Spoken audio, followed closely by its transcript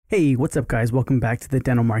Hey, what's up, guys? Welcome back to the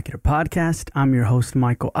Dental Marketer Podcast. I'm your host,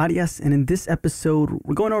 Michael Arias, and in this episode,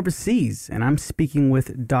 we're going overseas, and I'm speaking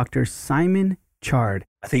with Dr. Simon Chard.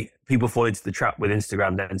 I think people fall into the trap with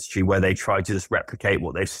Instagram dentistry where they try to just replicate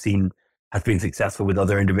what they've seen has been successful with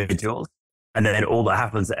other individuals. And then all that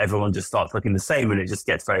happens is that everyone just starts looking the same and it just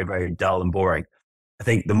gets very, very dull and boring. I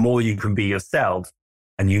think the more you can be yourself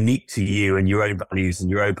and unique to you and your own values and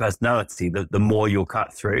your own personality, the more you'll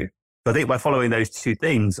cut through. So I think by following those two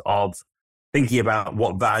things of thinking about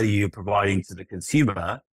what value you're providing to the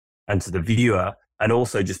consumer and to the viewer, and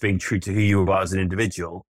also just being true to who you are as an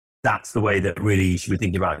individual, that's the way that really you should be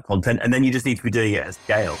thinking about content. And then you just need to be doing it at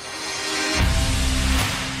scale.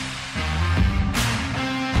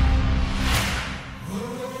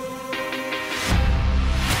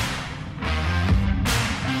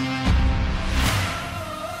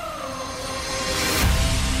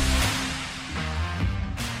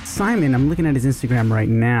 Simon, I'm looking at his Instagram right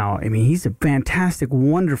now. I mean, he's a fantastic,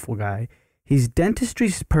 wonderful guy. He's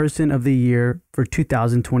Dentistry's Person of the Year for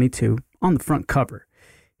 2022 on the front cover.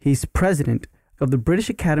 He's president of the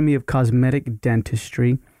British Academy of Cosmetic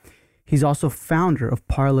Dentistry. He's also founder of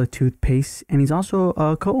Parla Toothpaste, and he's also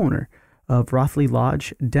a co-owner of Rothley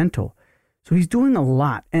Lodge Dental. So he's doing a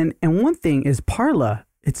lot. And one thing is Parla,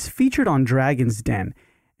 it's featured on Dragon's Den,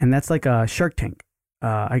 and that's like a Shark Tank.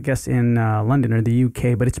 I guess in London or the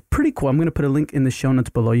UK, but it's pretty cool. I'm going to put a link in the show notes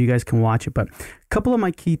below. You guys can watch it. But a couple of my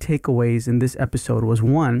key takeaways in this episode was,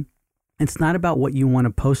 one, it's not about what you want to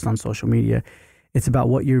post on social media. It's about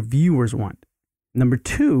what your viewers want. Number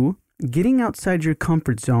two, getting outside your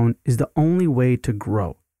comfort zone is the only way to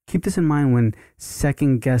grow. Keep this in mind when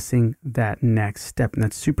second guessing that next step, and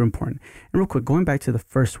that's super important. And real quick, going back to the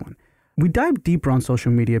first one, we dive deeper on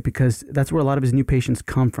social media because that's where a lot of his new patients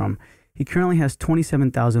come from. He currently has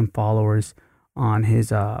 27,000 followers on his,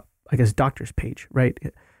 doctor's page, right?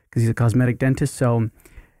 Because he's a cosmetic dentist. So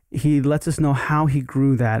he lets us know how he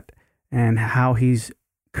grew that and how he's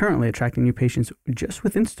currently attracting new patients just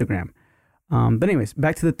with Instagram. But anyways,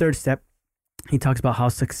 back to the third step. He talks about how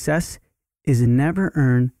success is never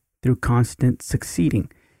earned through constant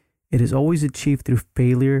succeeding. It is always achieved through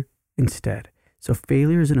failure instead. So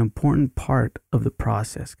failure is an important part of the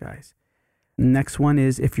process, guys. Next one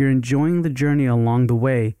is, if you're enjoying the journey along the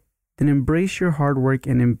way, then embrace your hard work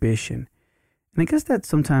and ambition. And I guess that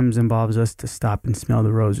sometimes involves us to stop and smell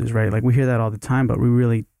the roses, right? Like we hear that all the time, but we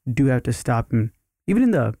really do have to stop. And even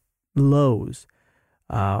in the lows,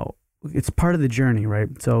 it's part of the journey,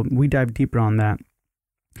 right? So we dive deeper on that.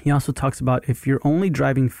 He also talks about if your only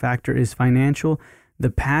driving factor is financial,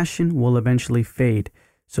 the passion will eventually fade.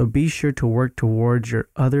 So be sure to work towards your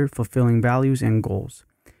other fulfilling values and goals.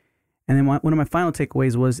 And then one of my final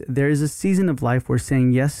takeaways was, there is a season of life where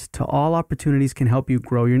saying yes to all opportunities can help you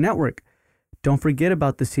grow your network. Don't forget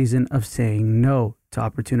about the season of saying no to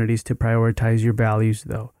opportunities to prioritize your values,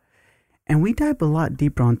 though. And we dive a lot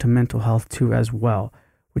deeper onto mental health, too, as well,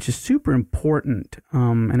 which is super important.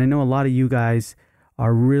 And I know a lot of you guys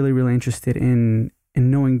are really, really interested in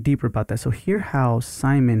knowing deeper about that. So hear how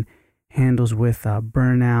Simon handles with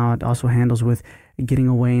burnout, also handles with getting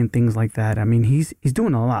away and things like that. I mean, he's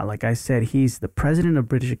doing a lot. Like I said, he's the president of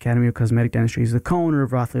British Academy of Cosmetic Dentistry. He's the co-owner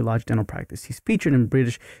of Rothley Lodge Dental Practice. He's featured in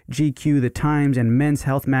British GQ, The Times, and Men's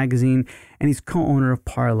Health magazine. And he's co-owner of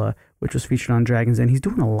Parla, which was featured on Dragon's Den. He's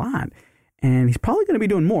doing a lot, and he's probably going to be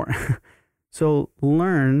doing more. So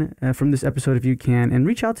learn from this episode if you can, and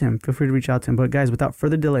reach out to him. Feel free to reach out to him. But guys, without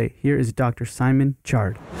further delay, here is Dr. Simon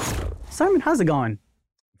Chard. Simon, how's it going?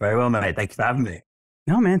 Very well, mate. Thank you for having me.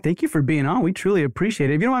 No, man, thank you for being on. We truly appreciate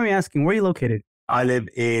it. If you don't mind me asking, where are you located? I live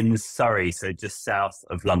in Surrey, so just south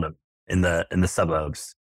of London, in the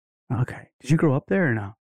suburbs. Okay. Did you grow up there or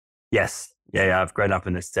no? Yes. Yeah, I've grown up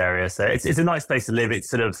in this area. So it's a nice place to live. It's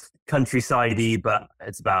sort of countryside-y, but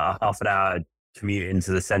it's about a half an hour commute into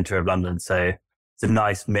the centre of London. So it's a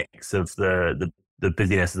nice mix of the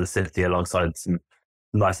busyness of the city alongside some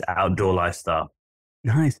nice outdoor lifestyle.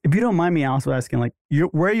 Nice. If you don't mind me also asking, like,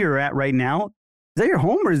 where you're at right now, is that your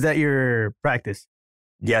home or is that your practice?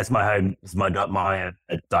 Yeah, it's my home. It's my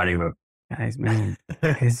dining room. Guys, man,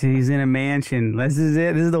 he's in a mansion. This is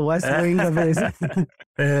it. This is the West Wing of his.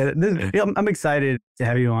 I'm excited to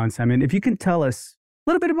have you on, Simon. If you can tell us a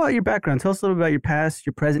little bit about your background, tell us a little bit about your past,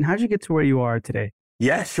 your present. How did you get to where you are today?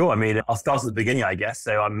 Yeah, sure. I mean, I'll start at the beginning, I guess.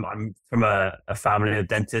 So I'm from a family of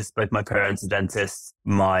dentists. Both my parents are dentists.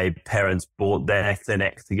 My parents bought their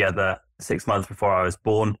clinic together 6 months before I was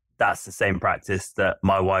born. That's the same practice that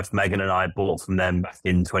my wife, Megan, and I bought from them back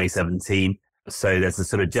in 2017. So there's a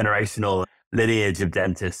sort of generational lineage of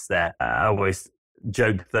dentists there. I always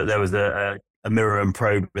joke that there was a mirror and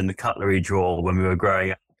probe in the cutlery drawer when we were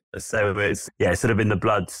growing up. So it's sort of in the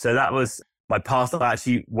blood. So that was my past. I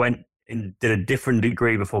actually went and did a different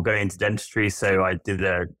degree before going into dentistry. So I did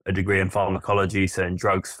a degree in pharmacology, so in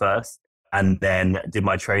drugs first, and then did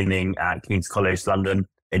my training at King's College London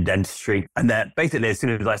in dentistry. And then basically, as soon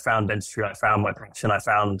as I found dentistry, I found my passion. I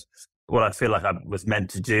found what I feel like I was meant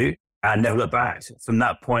to do and never looked back. From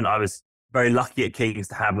that point, I was very lucky at King's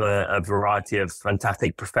to have a variety of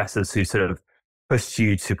fantastic professors who sort of pushed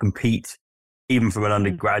you to compete, even from an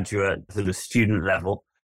undergraduate to the student level.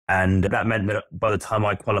 And that meant that by the time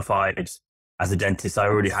I qualified as a dentist, I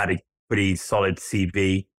already had a pretty solid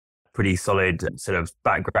CV, pretty solid sort of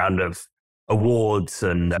background of awards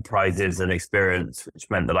and prizes and experience, which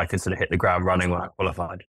meant that I could sort of hit the ground running when I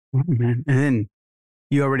qualified. Oh, man. And then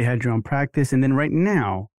you already had your own practice. And then right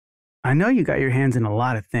now, I know you got your hands in a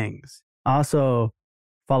lot of things. I also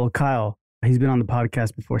follow Kyle. He's been on the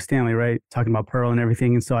podcast before, Stanley, right? Talking about Pearl and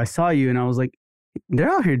everything. And so I saw you and I was like, they're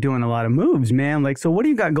out here doing a lot of moves, man. Like, so what do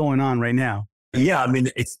you got going on right now? Yeah, I mean,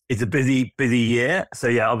 it's a busy year. So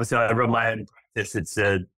yeah, obviously I run my own practice. It's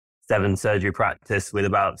a 7 surgery practice with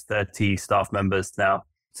about 30 staff members now.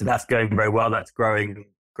 So that's going very well. That's growing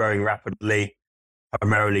rapidly,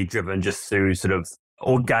 primarily driven just through sort of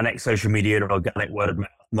organic social media and organic word of mouth.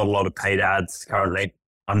 Not a lot of paid ads currently.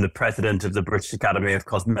 I'm the president of the British Academy of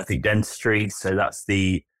Cosmetic Dentistry. So that's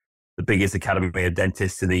the biggest academy of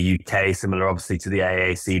dentists in the UK, similar obviously to the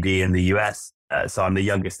AACD in the US. So I'm the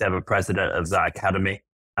youngest ever president of that academy.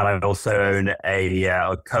 And I also own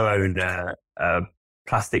co-own a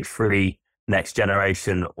plastic-free next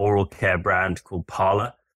generation oral care brand called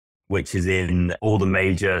Parlour, which is in all the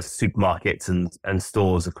major supermarkets and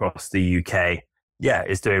stores across the UK. Yeah,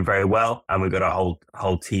 it's doing very well. And we've got a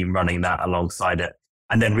whole team running that alongside it.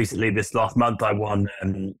 And then recently, this last month, I won,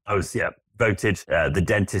 I was voted the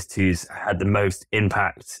dentist who's had the most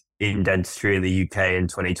impact in dentistry in the UK in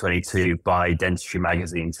 2022 by Dentistry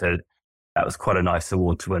Magazine. So that was quite a nice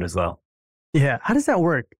award to win as well. Yeah. How does that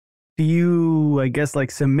work? Do you, I guess,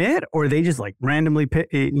 like submit, or they just like randomly pick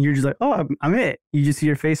it and you're just like, oh, I'm it. You just see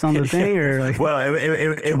your face on the thing, or like? Well,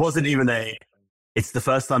 it wasn't even it's the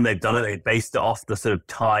first time they've done it. They based it off the sort of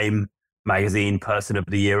Time Magazine Person of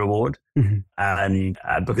the Year award. Mm-hmm. And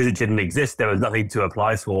because it didn't exist, there was nothing to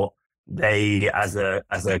apply for. They, as a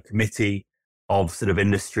committee of sort of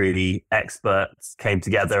industry experts, came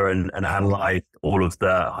together and analyzed all of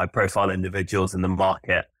the high profile individuals in the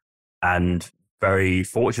market. And very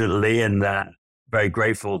fortunately, and very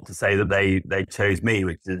grateful to say that they chose me,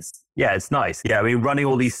 which is, yeah, it's nice. Yeah, I mean, running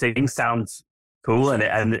all these things sounds cool.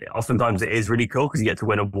 And oftentimes it is really cool because you get to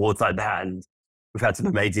win awards like that. And we've had some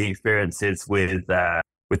amazing experiences with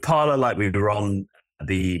Parlour, like we were on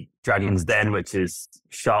the Dragon's Den, which is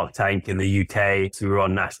Shark Tank in the UK. So we were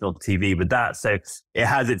on national TV with that. So it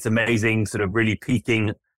has its amazing sort of really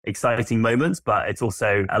peaking, exciting moments, but it's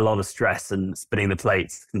also a lot of stress, and spinning the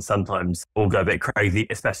plates can sometimes all go a bit crazy,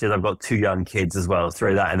 especially as I've got 2 young kids as well.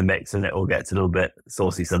 Throw that in the mix and it all gets a little bit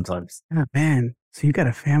saucy sometimes. Oh, man. So you got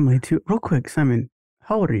a family too. Real quick, Simon,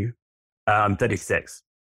 how old are you? I'm 36.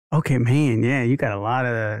 Okay, man. Yeah, you got a lot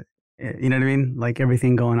of, you know what I mean? Like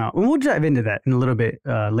everything going on. We'll dive into that in a little bit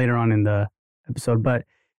later on in the episode. But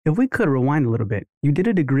if we could rewind a little bit, you did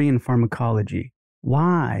a degree in pharmacology.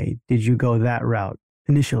 Why did you go that route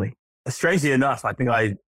initially? Strangely enough, I think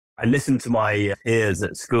I listened to my peers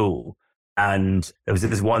at school, and there was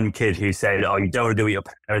this one kid who said, "Oh, you don't want to do what your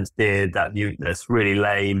parents did. That's really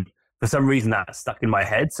lame." For some reason, that stuck in my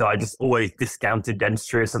head. So I just always discounted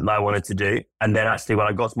dentistry as something I wanted to do. And then actually, when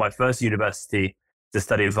I got to my first university to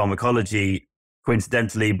study pharmacology,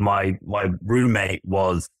 coincidentally, my roommate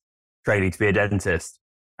was training to be a dentist.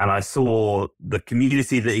 And I saw the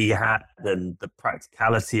community that he had and the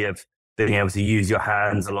practicality of being able to use your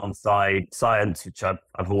hands alongside science, which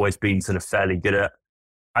I've always been sort of fairly good at.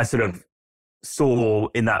 I sort of saw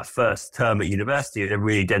in that first term at university that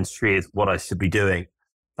really dentistry is what I should be doing.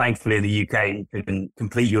 Thankfully, in the UK, you can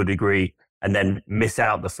complete your degree and then miss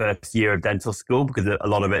out the first year of dental school because a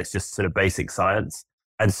lot of it's just sort of basic science.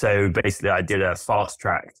 And so basically I did a fast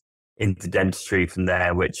track into dentistry from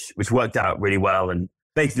there, which worked out really well. And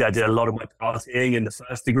basically I did a lot of my partying in the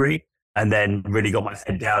first degree and then really got my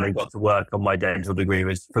head down and got to work on my dental degree,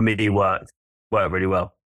 which for me worked really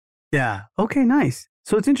well. Yeah. Okay, nice.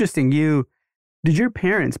 So it's interesting. Did your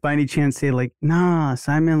parents by any chance say like, nah,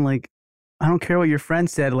 Simon, like, I don't care what your friend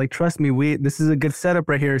said. Like, trust me, this is a good setup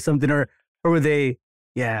right here or something. Or were they,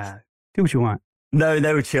 yeah, do what you want? No,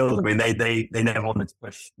 they were chill. I mean, they never wanted to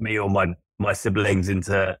push me or my siblings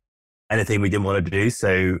into anything we didn't want to do.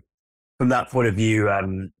 So from that point of view,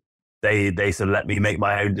 they sort of let me make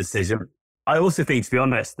my own decision. I also think, to be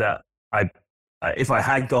honest, that if I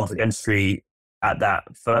had gone for dentistry at that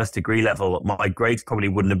first degree level, my grades probably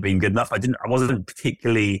wouldn't have been good enough. I wasn't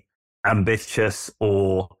particularly ambitious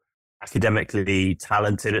or academically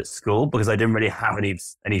talented at school because I didn't really have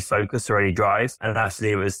any focus or any drive. And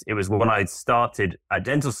actually it was when I started at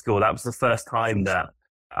dental school, that was the first time that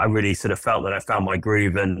I really sort of felt that I found my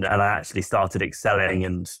groove and I actually started excelling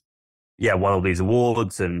and won all these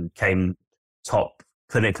awards and came top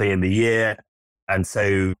clinically in the year. And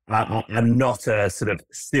so I'm not a sort of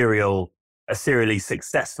serially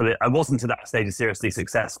successful. I wasn't at that stage a seriously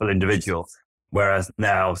successful individual. Whereas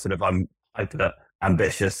now sort of I'm hyper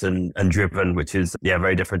ambitious and driven, which is,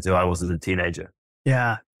 very different to who I was as a teenager.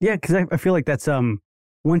 Yeah. Yeah. Cause I feel like that's,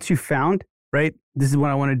 once you found, right, this is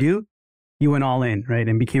what I want to do, you went all in, right,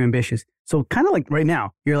 and became ambitious. So kind of like right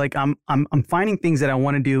now, you're like, I'm finding things that I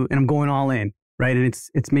want to do and I'm going all in, right? And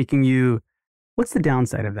it's making you, what's the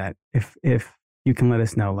downside of that? If you can let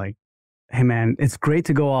us know, like, hey man, it's great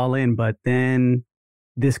to go all in, but then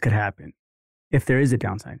this could happen if there is a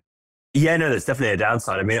downside. Yeah, no, there's definitely a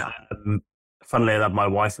downside. I mean, funnily enough, my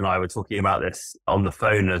wife and I were talking about this on the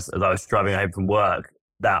phone as I was driving home from work,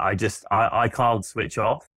 that I can't switch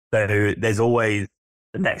off. So there's always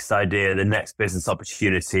the next idea, the next business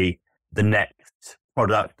opportunity, the next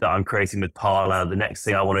product that I'm creating with Parla, the next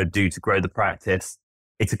thing I want to do to grow the practice.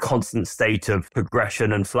 It's a constant state of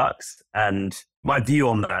progression and flux. And my view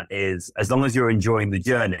on that is, as long as you're enjoying the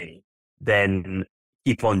journey, then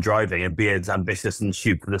keep on driving and be as ambitious and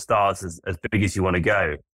shoot for the stars as big as you want to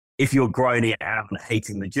go. If you're grinding it out and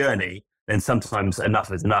hating the journey, then sometimes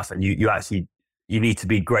enough is enough. And you need to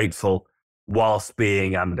be grateful whilst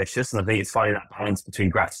being ambitious. And I think it's finding that balance between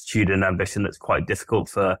gratitude and ambition that's quite difficult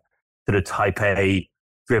for sort of type A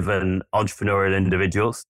driven entrepreneurial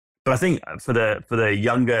individuals. But I think for the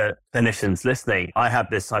younger clinicians listening, I have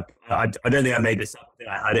this, I don't think I made this up. I think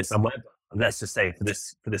I had it somewhere, but let's just say for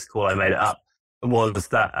this call, I made it up. Was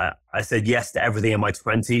that I said yes to everything in my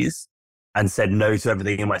 20s and said no to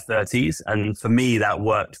everything in my 30s. And for me, that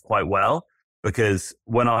worked quite well because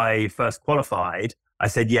when I first qualified, I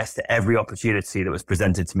said yes to every opportunity that was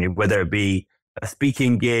presented to me, whether it be a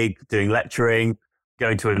speaking gig, doing lecturing,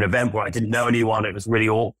 going to an event where I didn't know anyone. It was really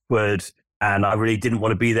awkward. And I really didn't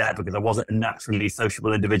want to be there because I wasn't a naturally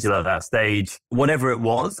sociable individual at that stage. Whatever it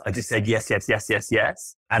was, I just said yes, yes, yes, yes,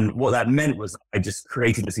 yes. And what that meant was I just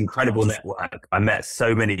created this incredible network. I met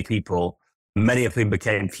so many people. Many of them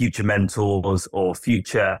became future mentors or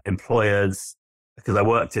future employers because I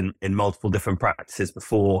worked in multiple different practices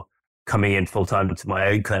before coming in full-time into my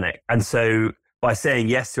own clinic. And so by saying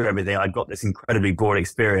yes to everything, I got this incredibly broad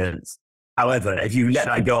experience. However, if you let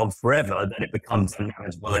that go on forever, then it becomes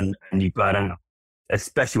unmanageable and you burn out,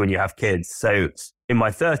 especially when you have kids. So in my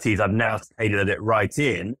 30s, I've now tailored it right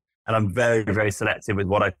in and I'm very, very selective with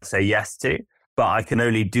what I say yes to. But I can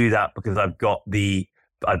only do that because I've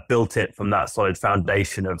built it from that solid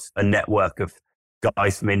foundation of a network of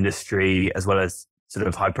guys from industry, as well as sort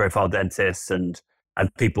of high profile dentists and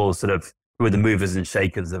people sort of who are the movers and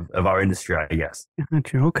shakers of our industry, I guess.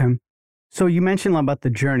 Gotcha. Okay. So you mentioned about the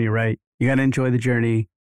journey, right? You got to enjoy the journey.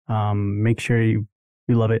 Make sure you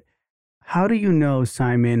love it. How do you know,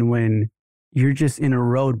 Simon, when you're just in a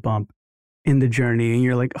road bump in the journey and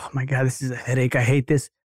you're like, oh my God, this is a headache. I hate this.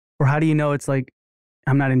 Or how do you know it's like,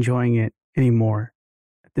 I'm not enjoying it anymore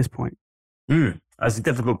at this point? That's a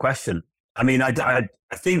difficult question. I mean, I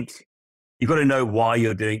think you've got to know why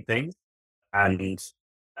you're doing things and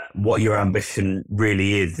what your ambition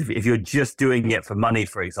really is. If you're just doing it for money,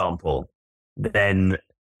 for example, then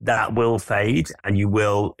that will fade and you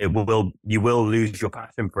will lose your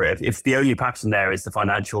passion for it. If the only passion there is the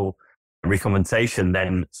financial recompensation,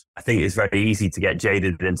 then I think it's very easy to get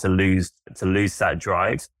jaded and to lose that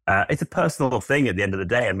drive. It's a personal thing at the end of the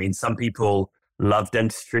day. I mean, some people love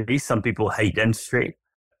dentistry, some people hate dentistry.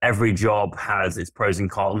 Every job has its pros and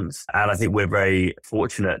cons. And I think we're very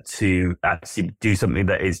fortunate to actually do something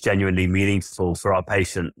that is genuinely meaningful for our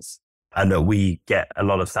patients and that we get a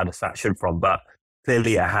lot of satisfaction from. But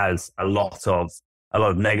clearly it has a lot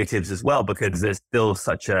of negatives as well, because there's still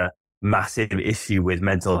such a massive issue with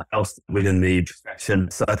mental health within the profession.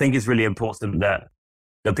 So I think it's really important that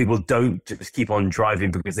people don't just keep on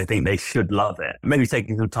driving because they think they should love it. Maybe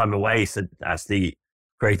taking some time away to actually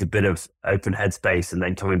create a bit of open headspace and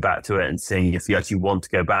then coming back to it and seeing if you actually want to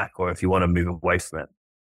go back or if you want to move away from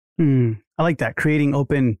it. I like that.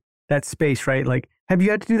 Creating that space, right? Like, have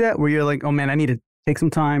you had to do that where you're like, oh man, I need to take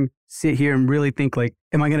some time, sit here and really think like,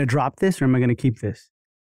 am I going to drop this or am I going to keep this?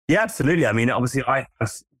 Yeah, absolutely. I mean, obviously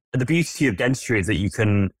the beauty of dentistry is that you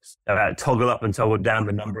can toggle up and toggle down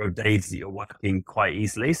the number of days that you're working quite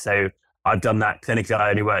easily. So I've done that clinically.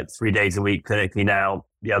 I only work 3 days a week clinically now.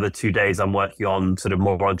 The other 2 days I'm working on sort of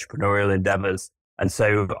more entrepreneurial endeavors. And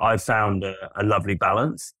so I've found a lovely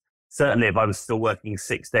balance. Certainly, if I was still working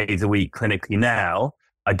 6 days a week clinically now,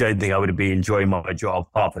 I don't think I would be enjoying my job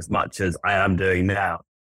half as much as I am doing now.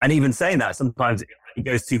 And even saying that, sometimes it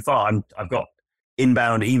goes too far. I've got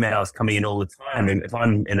inbound emails coming in all the time. And if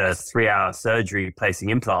I'm in a 3-hour surgery placing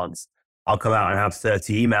implants, I'll come out and have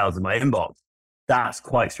 30 emails in my inbox. That's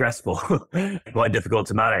quite stressful, quite difficult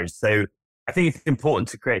to manage. So I think it's important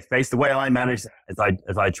to create space. The way I manage that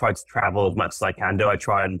is I try to travel as much as I can do. I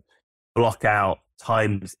try and block out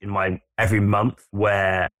times in my every month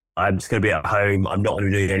where I'm just going to be at home. I'm not going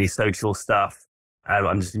to be doing any social stuff.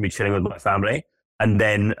 I'm just going to be chilling with my family. And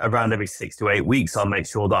then around every 6 to 8 weeks, I'll make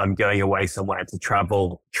sure that I'm going away somewhere to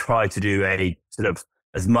travel, try to do a sort of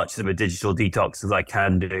as much of a digital detox as I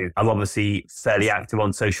can do. I'm obviously fairly active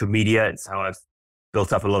on social media. It's how I've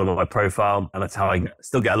built up a lot of my profile, and that's how I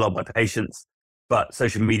still get a lot of my patients. But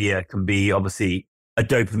social media can be obviously a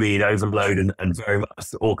dopamine overload and very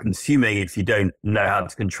much all consuming if you don't know how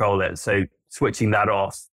to control it. So switching that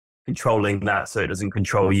off, controlling that so it doesn't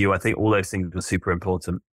control you, I think all those things are super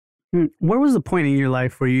important. Where was the point in your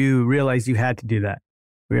life where you realized you had to do that?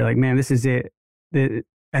 Where you're like, man, this is it.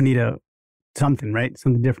 I need something, right?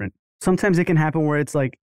 Something different. Sometimes it can happen where it's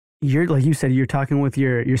like, like you said, you're talking with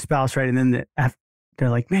your spouse, right? And then they're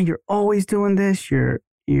like, man, you're always doing this.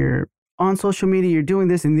 You're on social media, you're doing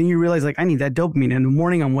this. And then you realize like, I need that dopamine. In the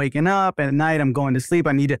morning, I'm waking up. At night, I'm going to sleep.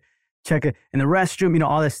 I need to check it in the restroom,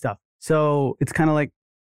 all this stuff. So it's kind of like,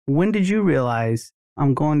 when did you realize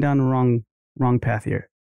I'm going down the wrong path here?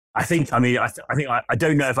 I think I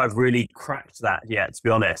don't know if I've really cracked that yet, to be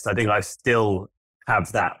honest. I think I still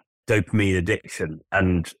have that dopamine addiction.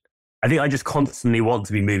 And I think I just constantly want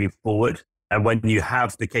to be moving forward. And when you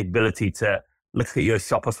have the capability to look at your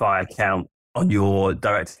Shopify account on your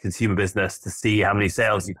direct consumer business to see how many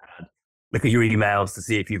sales you've had, look at your emails to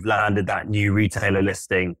see if you've landed that new retailer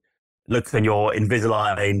listing, look on your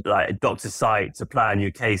Invisalign, like doctor site to plan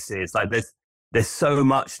your cases. Like there's so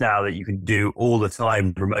much now that you can do all the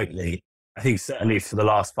time remotely. I think certainly for the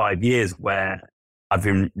last 5 years where I've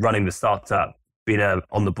been running the startup, been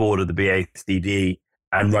on the board of the BACD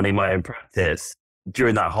and running my own practice,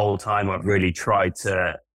 during that whole time, I've really tried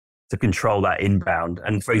to control that inbound.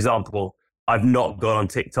 And for example, I've not gone on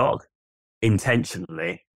TikTok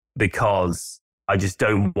intentionally because I just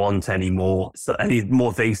don't want any more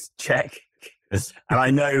things to check. And I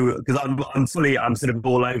know because I'm sort of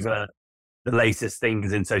all over the latest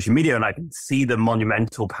things in social media, and I can see the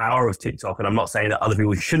monumental power of TikTok. And I'm not saying that other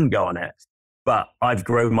people shouldn't go on it, but I've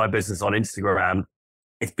grown my business on Instagram.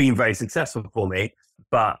 It's been very successful for me,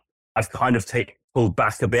 but I've kind of pulled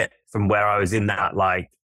back a bit from where I was in that. Like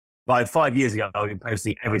 5 years ago, I've been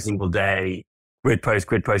posting every single day, grid post,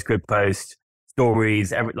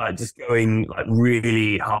 stories, just going like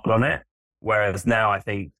really hard on it. Whereas now I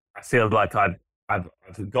feel like I've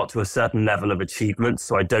got to a certain level of achievement,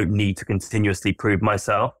 so I don't need to continuously prove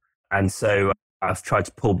myself. And so I've tried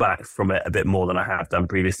to pull back from it a bit more than I have done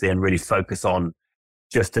previously and really focus on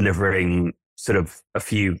just delivering sort of a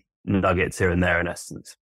few nuggets here and there in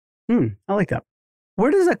essence. I like that. Where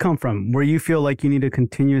does that come from? Where you feel like you need to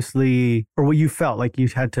continuously, or where you felt like you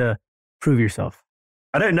had to prove yourself?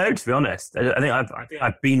 I don't know, to be honest. I think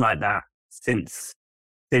I've been like that since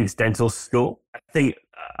dental school.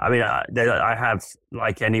 I have,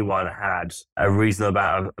 like anyone, had a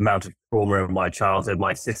reasonable amount of trauma in my childhood.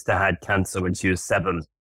 My sister had cancer when she was 7,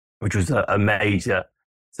 which was a major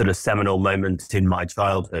sort of seminal moment in my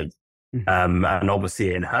childhood. And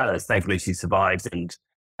obviously in hers, thankfully she survived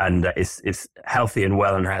and is healthy and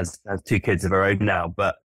well and has 2 kids of her own now.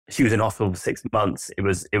 But she was in hospital for 6 months. It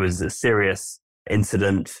was a serious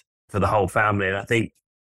incident for the whole family. And I think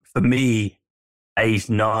for me, aged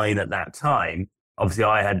 9 at that time, obviously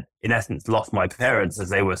I had in essence lost my parents as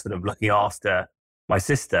they were sort of looking after my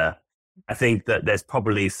sister. I think that there's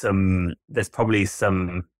probably some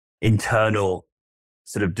internal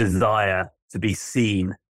sort of desire to be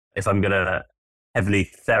seen if I'm going to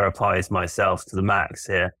heavily therapize myself to the max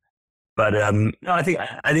here. But no, I think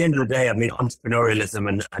at the end of the day, I mean,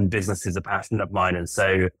 entrepreneurialism and business is a passion of mine. And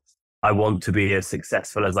so I want to be as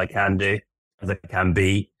successful as I can be.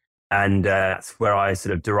 And that's where I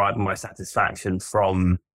sort of derive my satisfaction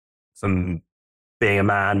from being a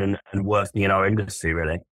man and working in our industry,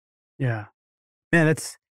 really. Yeah. Man,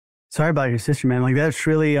 sorry about your sister, man. Like that's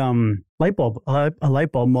really a light bulb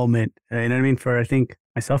moment. You know what I mean? For, I think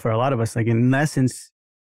myself, for a lot of us, like in essence,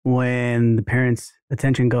 when the parents'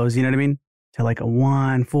 attention goes, you know what I mean? To like a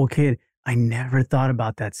one full kid. I never thought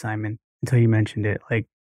about that, Simon, until you mentioned it. Like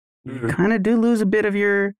you Mhm. kind of do lose a bit of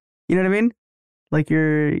your, you know what I mean? Like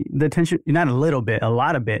the attention, not a little bit, a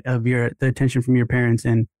lot of bit of the attention from your parents.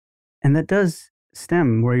 And that does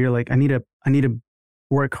stem where you're like, I need to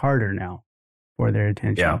work harder now for their Yeah.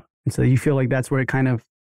 attention. And so you feel like that's where it kind of,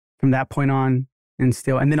 from that point on, and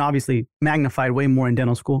then obviously magnified way more in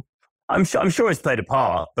dental school. I'm sure it's played a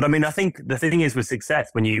part, but I mean, I think the thing is with success,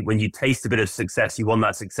 when you taste a bit of success, you want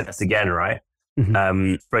that success again, right?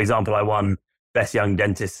 Mm-hmm. For example, I won Best Young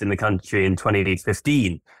Dentist in the country in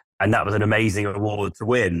 2015, and that was an amazing award to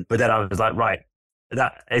win. But then I was like, right,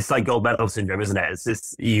 that it's like gold medal syndrome, isn't it? It's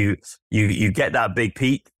just you get that big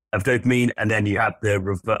peak of dopamine, and then you have the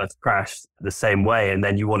reverse crash the same way, and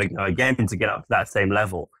then you want to go again to get up to that same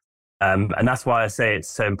level. And that's why I say it's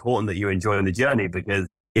so important that you're enjoying the journey, because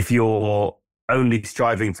if you're only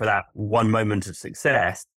striving for that one moment of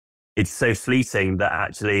success, it's so fleeting that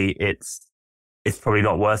actually it's probably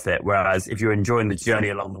not worth it. Whereas if you're enjoying the journey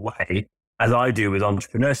along the way, as I do with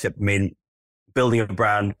entrepreneurship, I mean, building a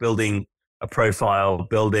brand, building a profile,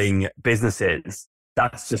 building businesses,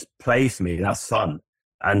 that's just play for me. That's fun.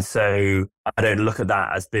 And so I don't look at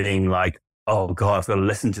that as being like, oh God, I've got to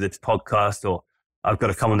listen to this podcast, or I've got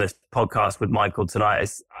to come on this podcast with Michael tonight.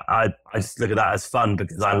 I just look at that as fun,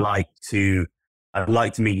 because I like to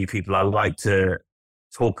meet new people. I like to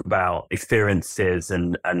talk about experiences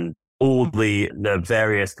and all the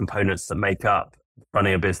various components that make up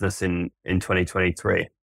running a business in 2023.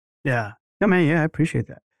 Yeah. Yeah, man. Yeah, I appreciate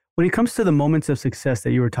that. When it comes to the moments of success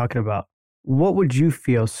that you were talking about, what would you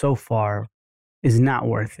feel so far is not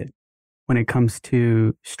worth it when it comes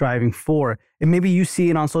to striving for? And maybe you see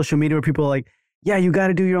it on social media where people are like, yeah, you got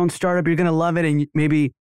to do your own startup. You're going to love it. And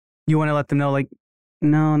maybe you want to let them know, like,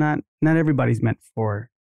 no, not everybody's meant for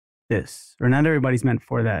this, or not everybody's meant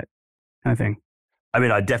for that kind of thing. I mean,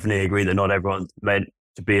 I definitely agree that not everyone's meant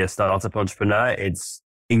to be a startup entrepreneur. It's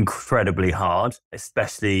incredibly hard,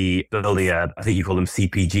 especially building I think you call them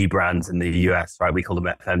CPG brands in the US, right? We call them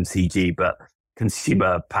FMCG, but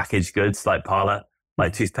consumer packaged goods like Parler,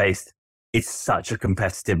 like toothpaste. It's such a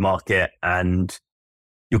competitive market, and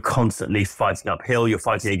you're constantly fighting uphill. You're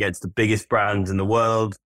fighting against the biggest brands in the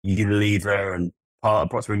world, Unilever and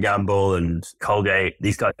Procter and Gamble and Colgate.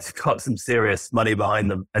 These guys have got some serious money behind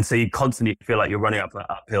them. And so you constantly feel like you're running up that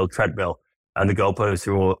uphill treadmill, and the goalposts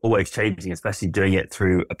are always changing, especially doing it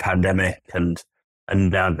through a pandemic and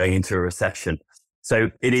now going into a recession.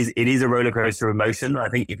 So it is a roller coaster of emotion. I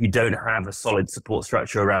think if you don't have a solid support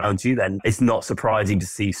structure around you, then it's not surprising to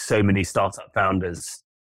see so many startup founders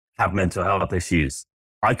have mental health issues.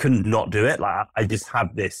 I couldn't not do it. Like, I just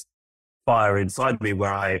have this fire inside me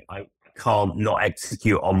where I can't not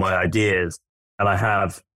execute on my ideas. And I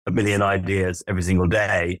have a million ideas every single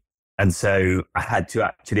day. And so I had to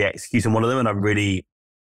actually execute on one of them. And I'm really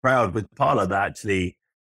proud with Parler that actually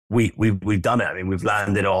we've done it. I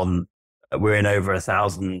mean, we're in over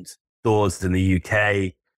 1,000 stores in the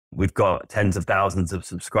UK. We've got tens of thousands of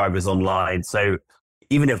subscribers online. So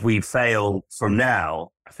even if we fail from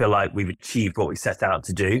now, I feel like we've achieved what we set out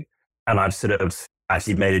to do. And I've sort of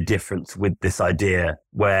actually made a difference with this idea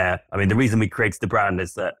where, I mean, the reason we created the brand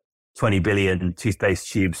is that 20 billion toothpaste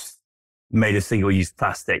tubes made of single-use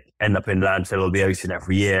plastic end up in landfill or the ocean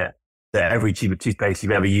every year. That every tube of toothpaste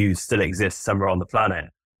you've ever used still exists somewhere on the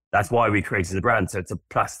planet. That's why we created the brand. So it's a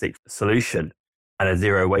plastic solution and a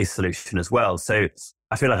zero waste solution as well. So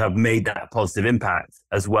I feel like I've made that positive impact,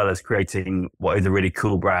 as well as creating what is a really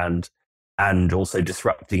cool brand and also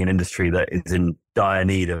disrupting an industry that is in dire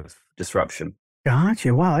need of disruption.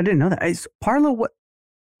 Gotcha. Wow, I didn't know that. Parler,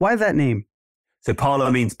 why that name? So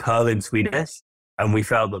Parler means pearl in Swedish, and we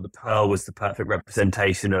felt that the pearl was the perfect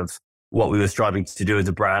representation of what we were striving to do as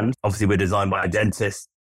a brand. Obviously, we're designed by a dentist,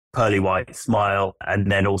 pearly white smile,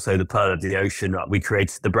 and then also the pearl of the ocean. We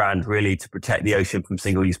created the brand really to protect the ocean from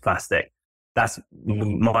single-use plastic. That's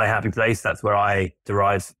my happy place. That's where I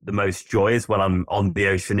derive the most joy, is when I'm on the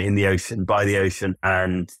ocean, in the ocean, by the ocean,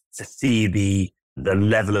 and to see the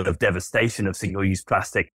level of devastation of single-use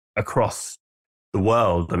plastic across the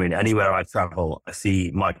world. I mean, anywhere I travel, I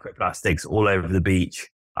see microplastics all over the beach.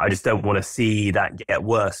 I just don't want to see that get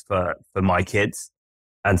worse for my kids.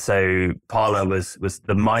 And so Parler was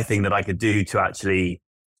my thing that I could do to actually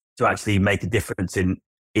make a difference in,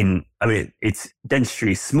 I mean, it's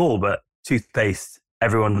dentistry is small, but toothpaste,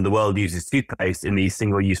 everyone in the world uses toothpaste in these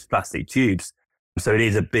single-use plastic tubes. So it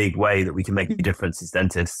is a big way that we can make a difference as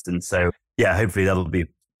dentists. And so, yeah, hopefully that'll be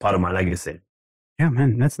part of my legacy. Yeah,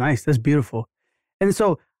 man, that's nice. That's beautiful. And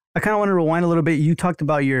so I kind of want to rewind a little bit. You talked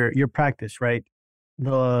about your practice, right?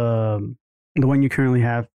 The one you currently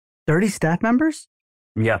have. 30 staff members?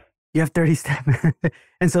 Yeah. You have 30 staff.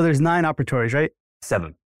 And so there's 9 operatories, right?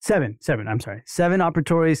 7. Seven. I'm sorry. 7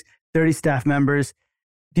 operatories, 30 staff members.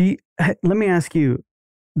 Let me ask you,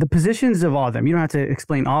 the positions of all of them, you don't have to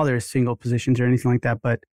explain all their single positions or anything like that,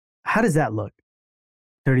 but how does that look?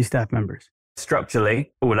 30 staff members.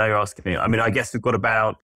 Structurally, now you're asking me. I mean, I guess we've got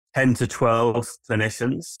about 10 to 12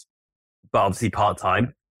 clinicians, but obviously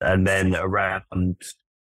part-time, and then around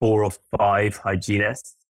 4 or 5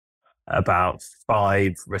 hygienists, about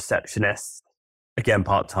 5 receptionists, again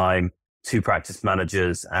part-time, 2 practice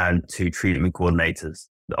managers, and 2 treatment coordinators.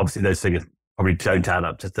 Obviously, those figures probably don't add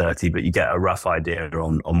up to 30, but you get a rough idea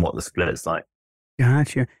on what the split is like.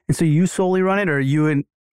 Gotcha. And so you solely run it, or you and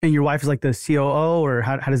your wife is like the COO, or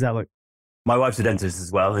how does that look? My wife's a dentist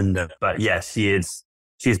as well, but yeah, she's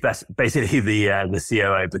basically the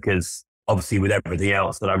COO, because obviously with everything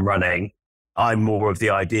else that I'm running, I'm more of the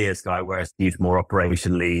ideas guy, whereas he's more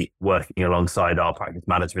operationally working alongside our practice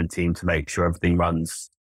management team to make sure everything runs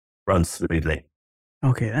smoothly.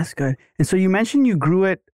 Okay, that's good. And so you mentioned you grew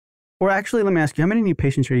it, or actually, let me ask you, how many new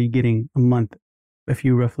patients are you getting a month, if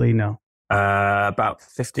you roughly know? About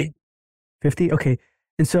 50. 50? Okay.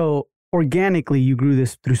 And so organically, you grew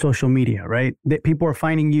this through social media, right? That people are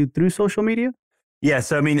finding you through social media? Yeah.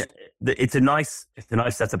 So, I mean, it's a nice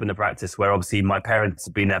setup in the practice where obviously my parents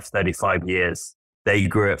have been there for 35 years. They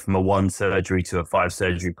grew it from a 1 surgery to a 5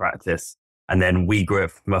 surgery practice. And then we grew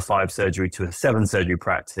it from a 5 surgery to a 7 surgery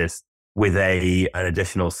practice with an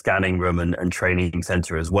additional scanning room and training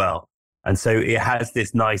center as well. And so it has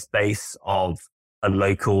this nice base of a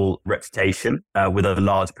local reputation with a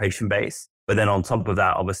large patient base. But then on top of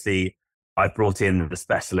that, obviously, I've brought in the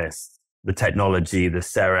specialists, the technology, the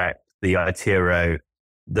CEREC, the iTero,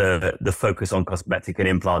 the focus on cosmetic and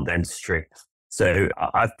implant dentistry. So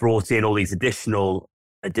I've brought in all these additional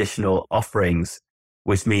offerings,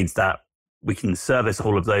 which means that we can service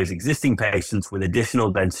all of those existing patients with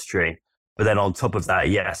additional dentistry. But then on top of that,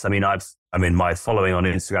 yes, I mean, my following on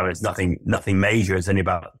Instagram is nothing major. It's only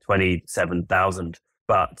about 27,000,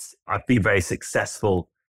 but I've been very successful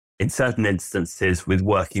in certain instances with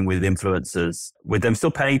working with influencers, with them still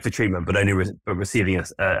paying for treatment, but only receiving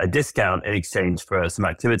a discount in exchange for some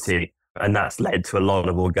activity. And that's led to a lot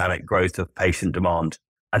of organic growth of patient demand.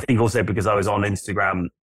 I think also because I was on Instagram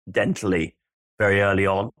dentally very early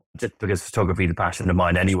on, just because photography is a passion of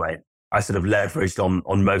mine anyway. I sort of leveraged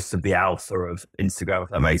on most of the alpha of Instagram, if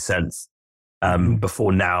that makes sense.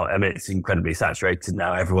 Before now, I mean, it's incredibly saturated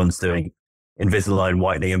now. Everyone's doing Invisalign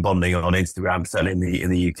whitening and bonding on Instagram, certainly in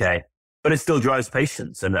the UK. But it still drives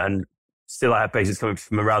patients, and still I have patients coming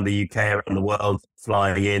from around the UK, around the world,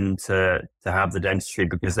 flying in to have the dentistry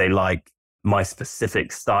because they like my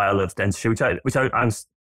specific style of dentistry, which I was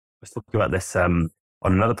talking about this on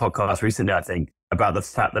another podcast recently, I think, about the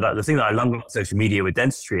fact that the thing that I love about social media with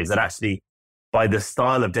dentistry is that actually by the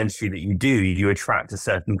style of dentistry that you do, you attract a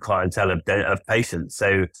certain clientele of patients.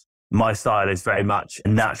 So my style is very much a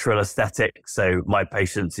natural aesthetic. So my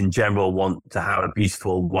patients in general want to have a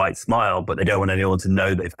beautiful white smile, but they don't want anyone to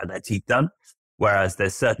know they've had their teeth done. Whereas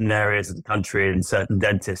there's certain areas of the country and certain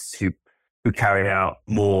dentists who carry out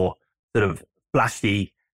more sort of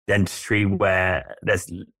flashy dentistry where there's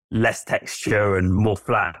less texture and more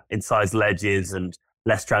flat incised ledges and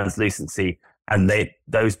less translucency. And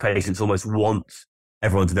those patients almost want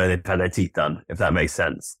everyone to know they've had their teeth done, if that makes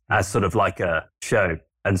sense, as sort of like a show.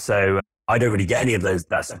 And so I don't really get any of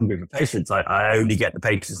that second group of patients. I only get the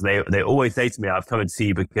patients, and they always say to me, I've come and see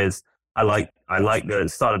you because I like the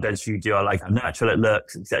style of dentistry you do. I like how natural it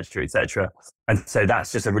looks, et cetera, et cetera. And so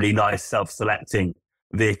that's just a really nice self-selecting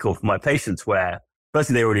vehicle for my patients where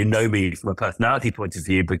firstly, they already know me from a personality point of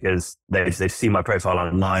view because they've seen my profile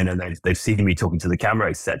online and they've seen me talking to the camera,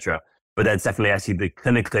 etc. But then secondly, actually,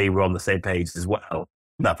 clinically, we're on the same page as well.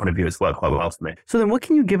 From that point of view, it's worked quite well for me. So then what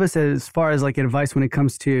can you give us as far as like advice when it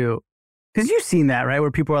comes to, because you've seen that, right?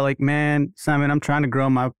 Where people are like, man, Simon, I'm trying to grow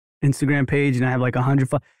my Instagram page and I have like 100,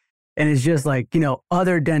 and it's just like,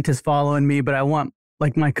 other dentists following me, but I want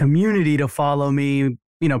like my community to follow me,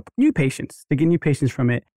 new patients, to get new patients from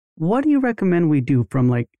it. What do you recommend we do from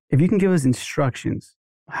like, if you can give us instructions,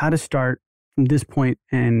 how to start from this point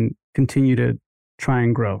and continue to try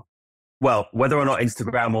and grow? Well, whether or not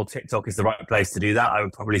Instagram or TikTok is the right place to do that, I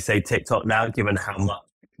would probably say TikTok now, given how much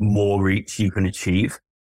more reach you can achieve.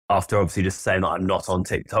 After obviously just saying that I'm not on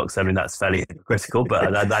TikTok, so I mean that's fairly hypocritical,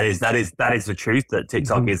 but that is the truth, that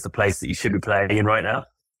TikTok is the place that you should be playing in right now.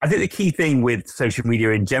 I think the key thing with social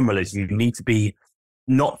media in general is you need to be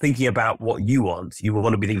not thinking about what you want. You will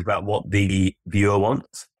want to be thinking about what the viewer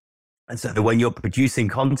wants. And so when you're producing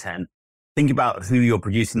content, think about who you're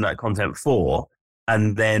producing that content for,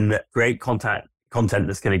 and then create content content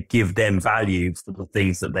that's going to give them value for the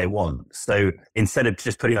things that they want. So instead of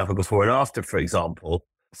just putting up a before and after, for example,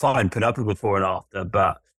 fine, put up a before and after,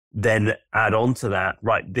 but then add on to that,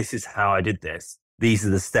 right, this is how I did this. These are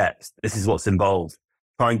the steps. This is what's involved.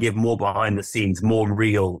 Try and give more behind the scenes, more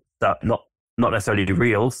real stuff, not necessarily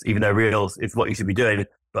reels, even though reels is what you should be doing,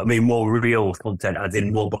 but I mean more real content, as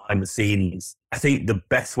in more behind the scenes. I think the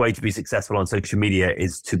best way to be successful on social media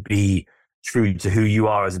is to be true to who you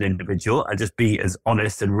are as an individual and just be as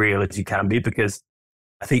honest and real as you can be, because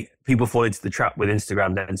I think people fall into the trap with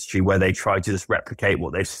Instagram dentistry where they try to just replicate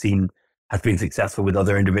what they've seen has been successful with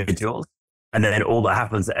other individuals. And then all that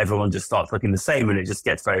happens is that everyone just starts looking the same and it just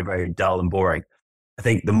gets very, very dull and boring. I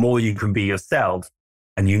think the more you can be yourself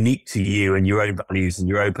and unique to you and your own values and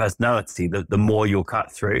your own personality, the more you'll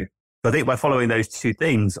cut through. So I think by following those two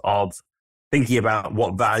things of thinking about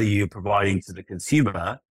what value you're providing to the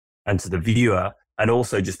consumer and to the viewer, and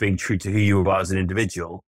also just being true to who you are as an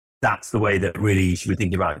individual, that's the way that really you should be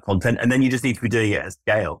thinking about content. And then you just need to be doing it at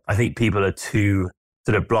scale. I think people are too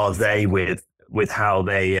sort of blasé with how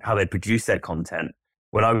they produce their content.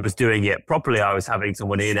 When I was doing it properly, I was having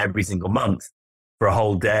someone in every single month for a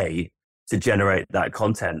whole day to generate that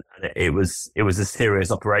content. And it was a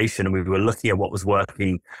serious operation. And we were looking at what was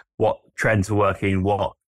working, what trends were working,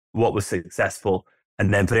 what was successful,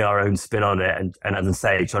 and then putting our own spin on it. And as I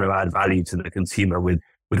say, trying to add value to the consumer with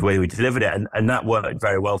the way we delivered it. And that worked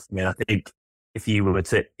very well for me. And I think if you were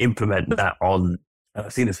to implement that on,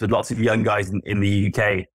 I've seen this with lots of young guys in the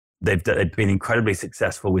UK, they've been incredibly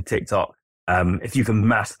successful with TikTok. If you can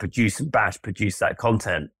mass produce and batch produce that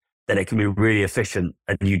content, then it can be really efficient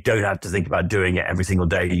and you don't have to think about doing it every single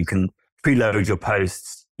day. You can preload your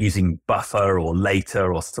posts using Buffer or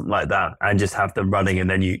Later or something like that and just have them running, and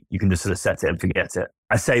then you can just sort of set it and forget it.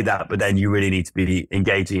 I say that, but then you really need to be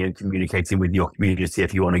engaging and communicating with your community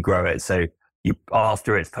if you want to grow it. So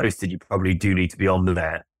after it's posted, you probably do need to be on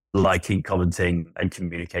there, liking, commenting, and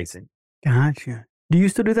communicating. Gotcha. Do you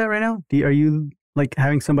still do that right now? Are you like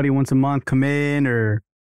having somebody once a month come in or?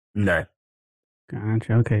 No.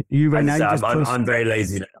 Gotcha. Okay. I'm very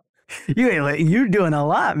lazy now. You're doing a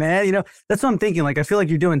lot, man. You know, that's what I'm thinking. Like, I feel like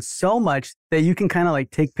you're doing so much that you can kind of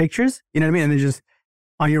like take pictures, you know what I mean? And then just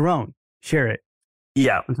on your own, share it.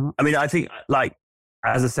 Yeah. I mean, I think like,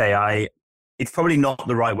 as I say, it's probably not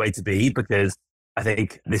the right way to be, because I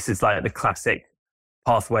think this is like the classic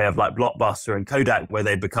pathway of like Blockbuster and Kodak, where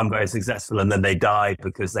they become very successful and then they die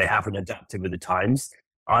because they haven't adapted with the times.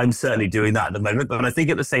 I'm certainly doing that at the moment, but I think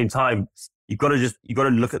at the same time, you've got to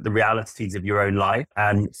look at the realities of your own life.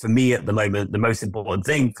 And for me at the moment, the most important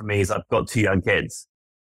thing for me is I've got 2 young kids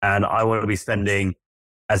and I want to be spending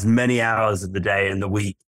as many hours of the day and the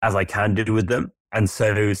week as I can do with them. And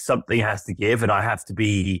so something has to give, and I have to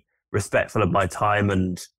be respectful of my time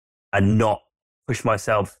and not push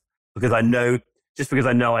myself, because just because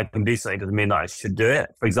I know I can do something doesn't mean that I should do it.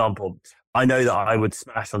 For example, I know that I would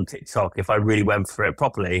smash on TikTok if I really went for it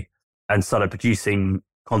properly and started producing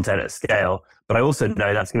content at scale. But I also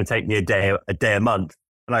know that's going to take me a day a month.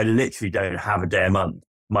 And I literally don't have a day a month.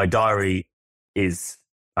 My diary is,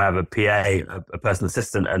 I have a PA, a personal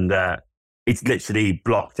assistant, and it's literally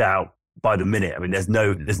blocked out by the minute. I mean, there's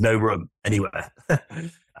no room anywhere.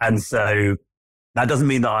 And so that doesn't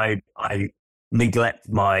mean that I neglect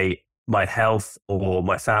my health or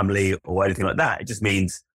my family or anything like that. It just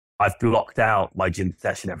means I've blocked out my gym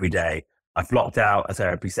session every day. I've blocked out a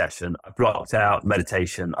therapy session. I've blocked out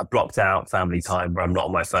meditation. I've blocked out family time where I'm not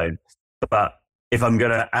on my phone. But if I'm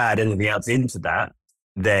going to add anything else into that,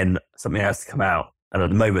 then something has to come out. And at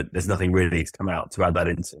the moment, there's nothing really to come out to add that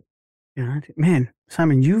into. Yeah, man,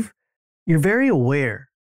 Simon, you're very aware,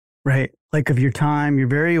 right? Like of your time. You're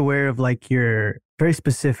very aware of like, you're very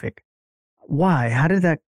specific. Why? How did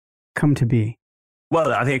that come to be?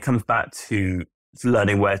 Well, I think it comes back to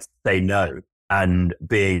learning where to say no and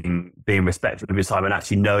being respectful of your time and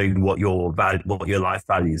actually knowing what your life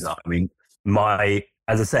values are. I mean,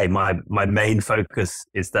 as I say, my main focus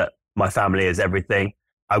is that my family is everything.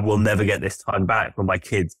 I will never get this time back when my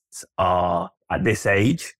kids are at this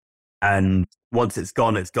age. And once it's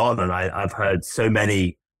gone, it's gone. And I've heard so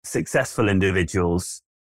many successful individuals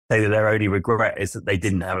say that their only regret is that they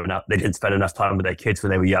didn't spend enough time with their kids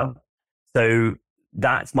when they were young. So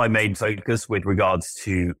that's my main focus with regards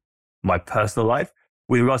to my personal life.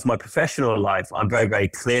 With regards to my professional life, I'm very, very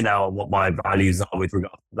clear now on what my values are with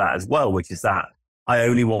regards to that as well, which is that I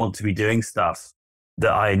only want to be doing stuff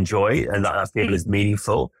that I enjoy and that I feel is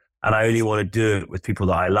meaningful. And I only want to do it with people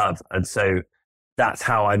that I love. And so that's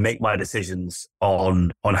how I make my decisions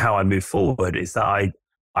on how I move forward, is that I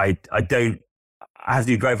have to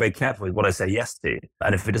be very, very careful with what I say yes to.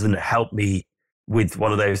 And if it doesn't help me with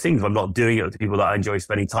one of those things. I'm not doing it with the people that I enjoy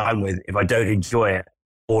spending time with. If I don't enjoy it,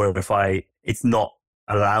 or if it's not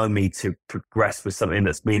allowing me to progress with something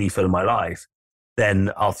that's meaningful in my life,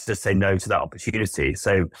 then I'll just say no to that opportunity.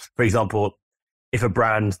 So, for example, if a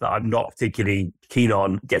brand that I'm not particularly keen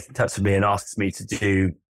on gets in touch with me and asks me to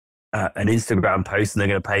do an Instagram post and they're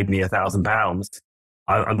going to pay me £1,000,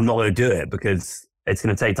 I'm not going to do it because it's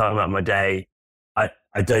going to take time out of my day.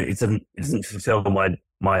 It doesn't fulfill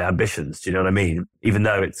my ambitions. Do you know what I mean? Even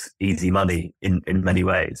though it's easy money in many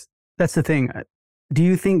ways. That's the thing. Do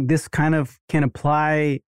you think this kind of can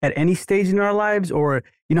apply at any stage in our lives? Or,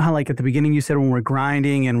 you know how like at the beginning you said when we're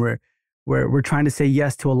grinding and we're trying to say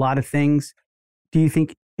yes to a lot of things, do you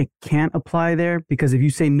think it can't apply there? Because if you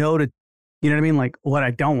say no to, you know what I mean? Like what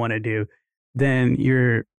I don't want to do, then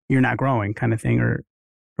you're not growing kind of thing. Or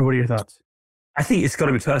what are your thoughts? I think it's got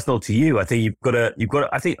to be personal to you. I think you've got to,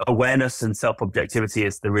 I think awareness and self-objectivity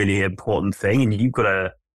is the really important thing. And you've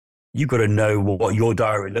got to know what your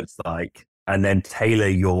diary looks like and then tailor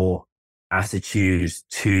your attitudes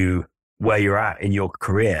to where you're at in your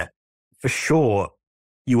career. For sure,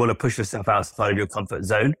 you want to push yourself outside of your comfort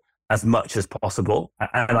zone as much as possible.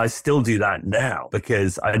 And I still do that now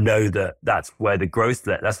because I know that that's where the growth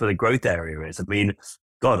area is. I mean,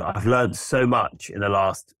 God, I've learned so much in the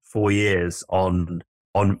last 4 years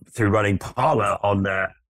through running Parlor on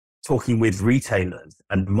talking with retailers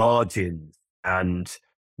and margins and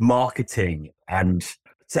marketing and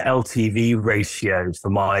to LTV ratios for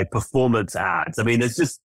my performance ads. I mean,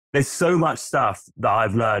 there's so much stuff that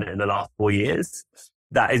I've learned in the last 4 years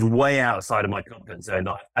that is way outside of my comfort zone.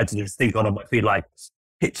 I had to just think on my feet, like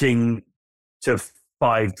pitching to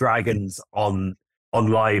 5 dragons on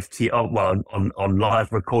live on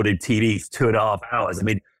live recorded TV for 2.5 hours. I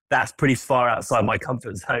mean, that's pretty far outside my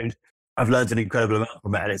comfort zone. I've learned an incredible amount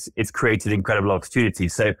from it, and it's created incredible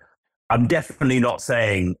opportunities. So I'm definitely not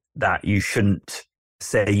saying that you shouldn't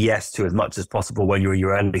say yes to as much as possible when you're in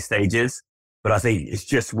your early stages. But I think it's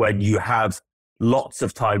just when you have lots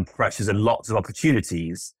of time pressures and lots of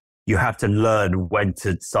opportunities, you have to learn when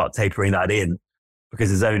to start tapering that in, because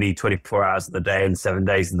there's only 24 hours in the day and 7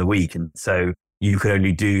 days in the week. And so you can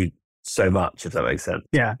only do so much, if that makes sense.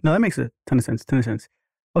 Yeah, no, that makes a ton of sense.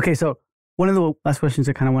 Okay, so one of the last questions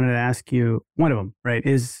I kind of wanted to ask you, one of them, right,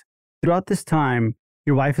 is throughout this time,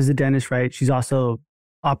 your wife is a dentist, right? She's also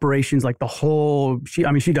operations, like the whole, she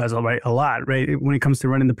does a lot, right? When it comes to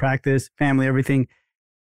running the practice, family, everything.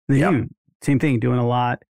 Then you, same thing, doing a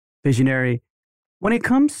lot, visionary. When it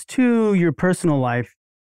comes to your personal life,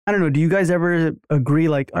 I don't know, do you guys ever agree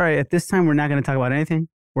like, all right, at this time, we're not going to talk about anything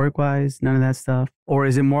work-wise, none of that stuff? Or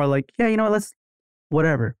is it more like, yeah, you know what,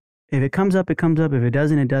 whatever. If it comes up, it comes up. If it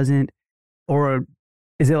doesn't, it doesn't. Or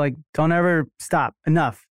is it like, don't ever stop,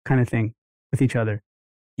 enough kind of thing with each other?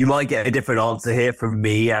 You might get a different answer here from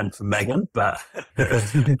me and from Megan, but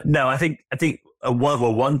no, I think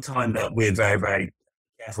one time that we're very, very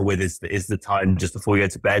careful with is the time just before we go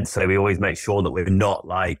to bed. So we always make sure that we're not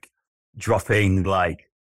like dropping like,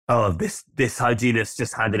 oh, this hygienist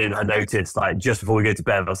just handed in her notice like just before we go to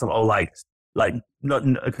bed or something. Or like not,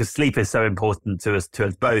 because sleep is so important to us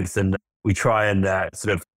both, and we try and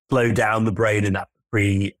sort of slow down the brain in that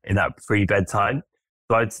pre bedtime.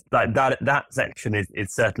 So it's like that section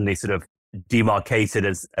is certainly sort of demarcated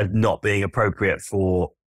as not being appropriate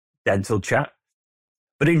for dental chat.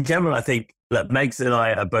 But in general, I think that Megs and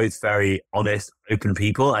I are both very honest, open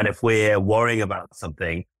people. And if we're worrying about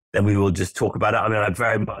something, then we will just talk about it. I mean, I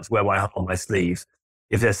very much wear my heart on my sleeve.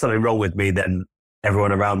 If there's something wrong with me, then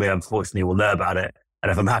everyone around me, unfortunately, will know about it.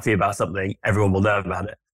 And if I'm happy about something, everyone will know about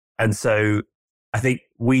it. And so I think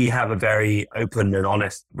we have a very open and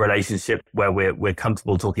honest relationship where we're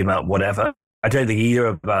comfortable talking about whatever. I don't think either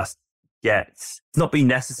of us it's not been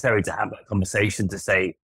necessary to have that conversation to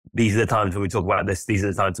say, these are the times when we talk about this, these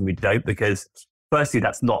are the times when we don't, because firstly,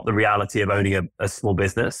 that's not the reality of owning a small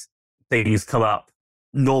business. Things come up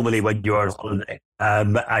normally when you're on holiday,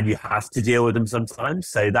 and you have to deal with them sometimes.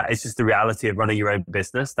 So that is just the reality of running your own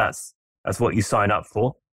business. That's what you sign up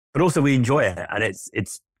for. But also we enjoy it, and it's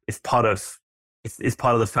part of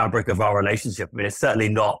the fabric of our relationship. I mean, it's certainly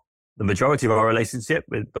not the majority of our relationship,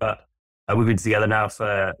 but we've been together now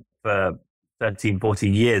for 13,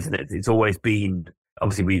 14 years, and it's always been.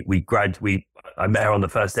 Obviously, I met her on the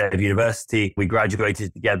first day of university. We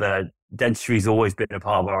graduated together. Dentistry's always been a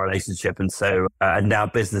part of our relationship, and so and now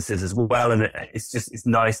businesses as well. And it's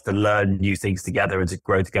nice to learn new things together and to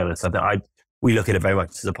grow together. So we look at it very much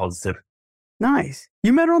as a positive. Nice.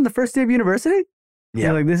 You met her on the first day of university?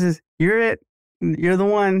 Yeah. You're like, you're it. You're the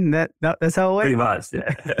one. That's how it went. Pretty much.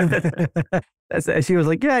 Yeah. She was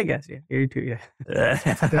like, yeah, I guess. Yeah, you too.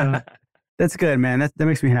 Yeah. That's good, man. That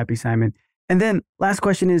makes me happy, Simon. And then last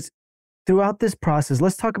question is, throughout this process,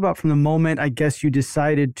 let's talk about from the moment, I guess, you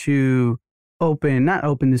decided to not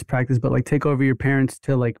open this practice, but like take over your parents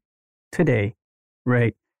to like today,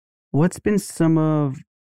 right? What's been some of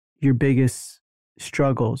your biggest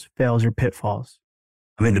struggles, fails, or pitfalls?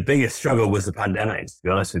 I mean, the biggest struggle was the pandemic, to be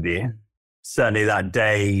honest with you. Certainly that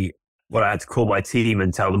day when I had to call my team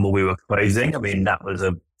and tell them all we were closing, I mean, that was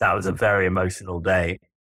a very emotional day.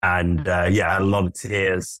 And I had a lot of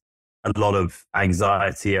tears, a lot of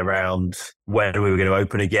anxiety around when we were going to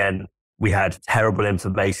open again. We had terrible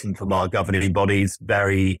information from our governing bodies,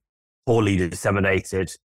 very poorly disseminated.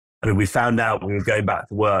 I mean, we found out when we were going back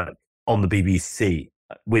to work on the BBC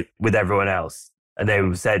with everyone else. And they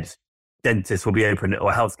said, dentists will be open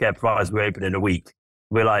or healthcare providers will be open in a week.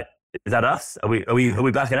 We're like, is that us? Are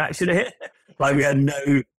we back in action here? Like we had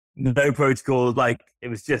no protocols. Like it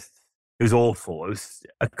was awful. It was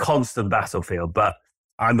a constant battlefield, but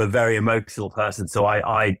I'm a very emotional person. So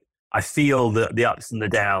I feel the ups and the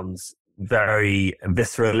downs very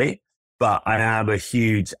viscerally, but I am a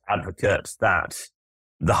huge advocate that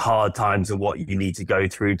the hard times are what you need to go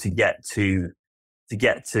through to get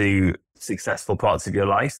to successful parts of your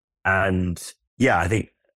life. And I think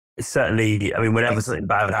certainly, I mean, whenever something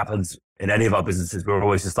bad happens in any of our businesses, we're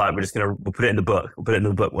always just like, we'll put it in the book. We'll put it in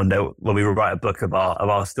the book one day when we write a book of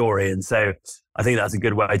our story. And so I think that's a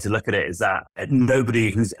good way to look at it, is that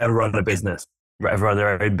nobody who's ever run a business, ever run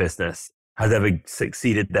their own business, has ever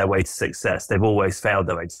succeeded their way to success. They've always failed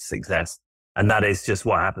their way to success. And that is just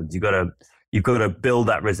what happens. You've got to build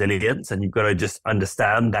that resilience, and you've got to just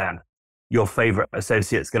understand that your favorite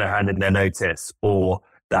associate's going to hand in their notice, or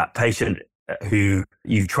that patient who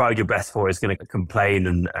you've tried your best for is going to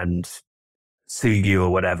complain and sue you or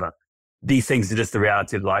whatever. These things are just the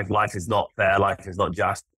reality of life. Life is not fair. Life is not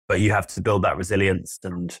just, but you have to build that resilience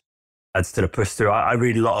and sort of push through. I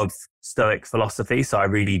read a lot of Stoic philosophy. So I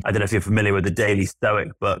don't know if you're familiar with the Daily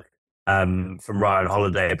Stoic book from Ryan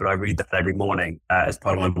Holiday, but I read that every morning as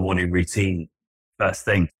part of my morning routine first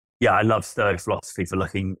thing. Yeah, I love Stoic philosophy for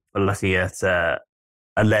looking at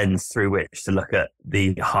a lens through which to look at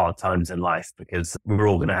the hard times in life, because we're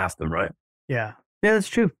all going to have them, right? Yeah, that's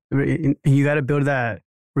true. And you got to build that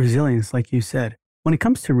resilience, like you said. When it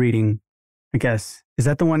comes to reading, I guess, is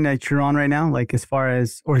that the one that you're on right now? Like as far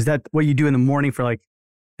as, or is that what you do in the morning for like,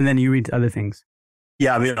 and then you read other things?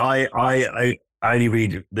 Yeah, I mean, I only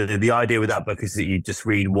read, the idea with that book is that you just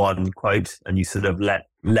read one quote and you sort of let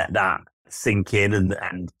that sink in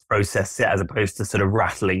and process it, as opposed to sort of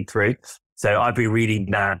rattling through. So I've been reading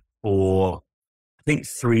that for, I think,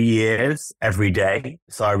 3 years every day.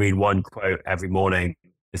 So I read one quote every morning.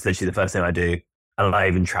 It's literally the first thing I do. And I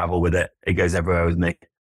even travel with it. It goes everywhere with me.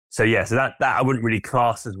 So so that I wouldn't really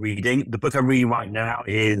class as reading. The book I'm reading right now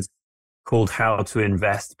is called How to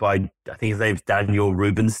Invest by, I think his name's Daniel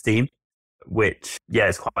Rubenstein, which,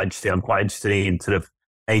 is quite interesting. I'm quite interested in sort of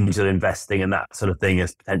angel investing and that sort of thing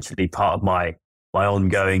as potentially part of my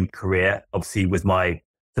ongoing career, obviously with my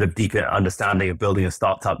sort of deeper understanding of building a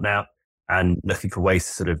startup now and looking for ways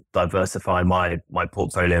to sort of diversify my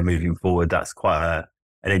portfolio moving forward. That's quite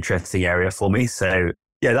an interesting area for me. So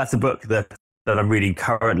that's a book that I'm reading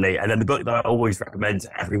currently. And then the book that I always recommend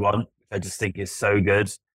to everyone, which I just think is so good,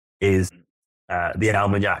 is The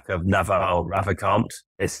Almanac of Naval Ravikant.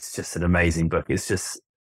 It's just an amazing book. It's just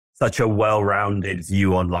such a well-rounded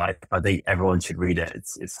view on life. I think everyone should read it.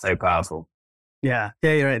 It's so powerful. Yeah,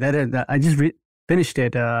 you're right. That I just finished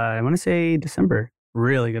it. I want to say December.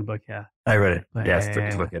 Really good book. Yeah. Oh, really? It's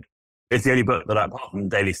pretty wicked. It's the only book that apart from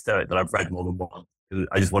Daily Stoic that I've read more than one.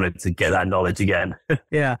 I just wanted to get that knowledge again.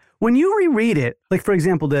 Yeah. When you reread it, like for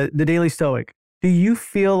example, the Daily Stoic, do you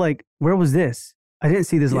feel like, where was this? I didn't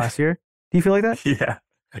see this last year. Do you feel like that?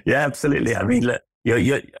 Yeah, absolutely. I mean, look,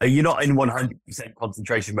 you're not in 100%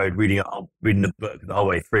 concentration mode reading the book the whole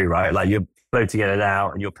way through, right? Like you're floating in and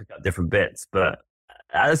out and you'll pick up different bits. But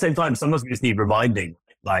at the same time, sometimes we just need reminding,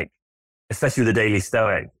 like, especially with the Daily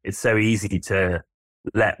Stoic, it's so easy to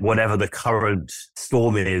let whatever the current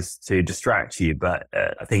storm is to distract you. But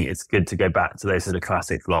I think it's good to go back to those sort of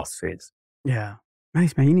classic philosophies. Yeah.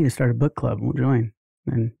 Nice, man. You need to start a book club. We'll join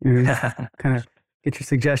and kind of get your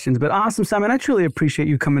suggestions. But awesome, Simon. I truly appreciate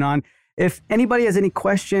you coming on. If anybody has any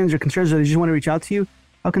questions or concerns or they just want to reach out to you,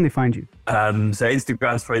 how can they find you? So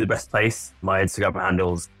Instagram's probably the best place. My Instagram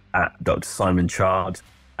handle's at Dr. Simon Chard.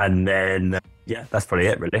 And then, that's probably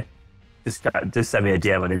it, really. Just send me a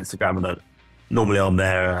DM on Instagram, and normally I'm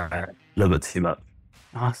there a little bit too much.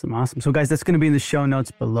 Awesome. So guys, that's going to be in the show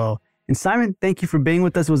notes below. And Simon, thank you for being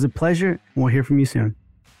with us. It was a pleasure. We'll hear from you soon.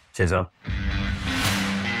 Cheers, man.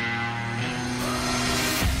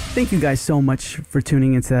 Thank you guys so much for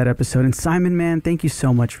tuning into that episode. And Simon, man, thank you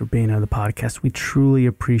so much for being on the podcast. We truly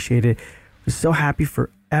appreciate it. We're so happy for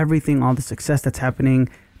everything, all the success that's happening,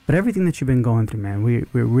 but everything that you've been going through, man. We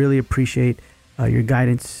really appreciate your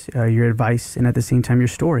guidance, your advice, and at the same time, your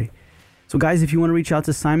story. So guys, if you want to reach out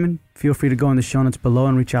to Simon, feel free to go in the show notes below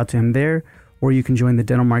and reach out to him there, or you can join the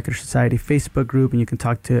Dental Marketer Society Facebook group and you can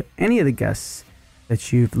talk to any of the guests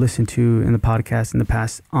that you've listened to in the podcast in the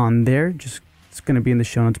past on there. It's going to be in the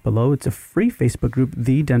show notes below. It's a free Facebook group,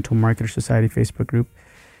 the Dental Marketer Society Facebook group.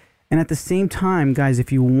 And at the same time, guys, if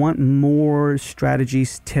you want more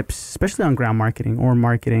strategies, tips, especially on ground marketing or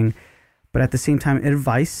marketing, but at the same time,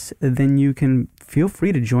 advice, then you can feel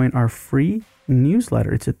free to join our free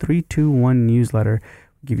newsletter. It's a 3-2-1 newsletter.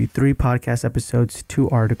 We give you 3 podcast episodes, 2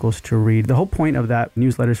 articles to read. The whole point of that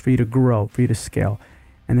newsletter is for you to grow, for you to scale.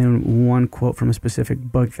 And then 1 quote from a specific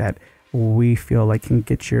book that we feel like can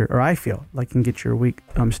get I feel like can get your week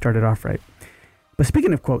started off right. But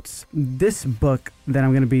speaking of quotes, this book that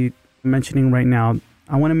I'm going to be mentioning right now,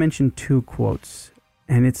 I want to mention 2 quotes,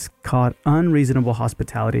 and it's called Unreasonable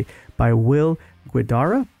Hospitality by Will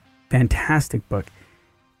Guidara. Fantastic book.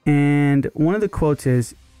 And one of the quotes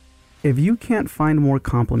is, if you can't find more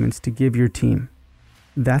compliments to give your team,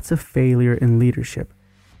 that's a failure in leadership.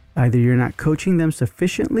 Either you're not coaching them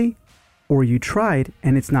sufficiently, or you tried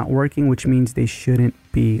and it's not working, which means they shouldn't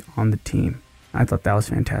be on the team. I thought that was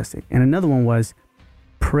fantastic. And another one was,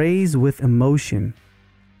 praise with emotion,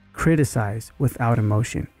 criticize without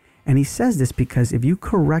emotion. And he says this because if you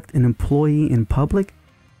correct an employee in public,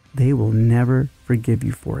 they will never forgive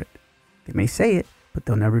you for it. They may say it, but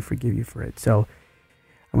they'll never forgive you for it. So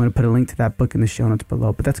I'm going to put a link to that book in the show notes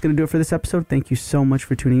below. But that's going to do it for this episode. Thank you so much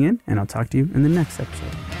for tuning in, and I'll talk to you in the next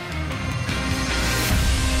episode.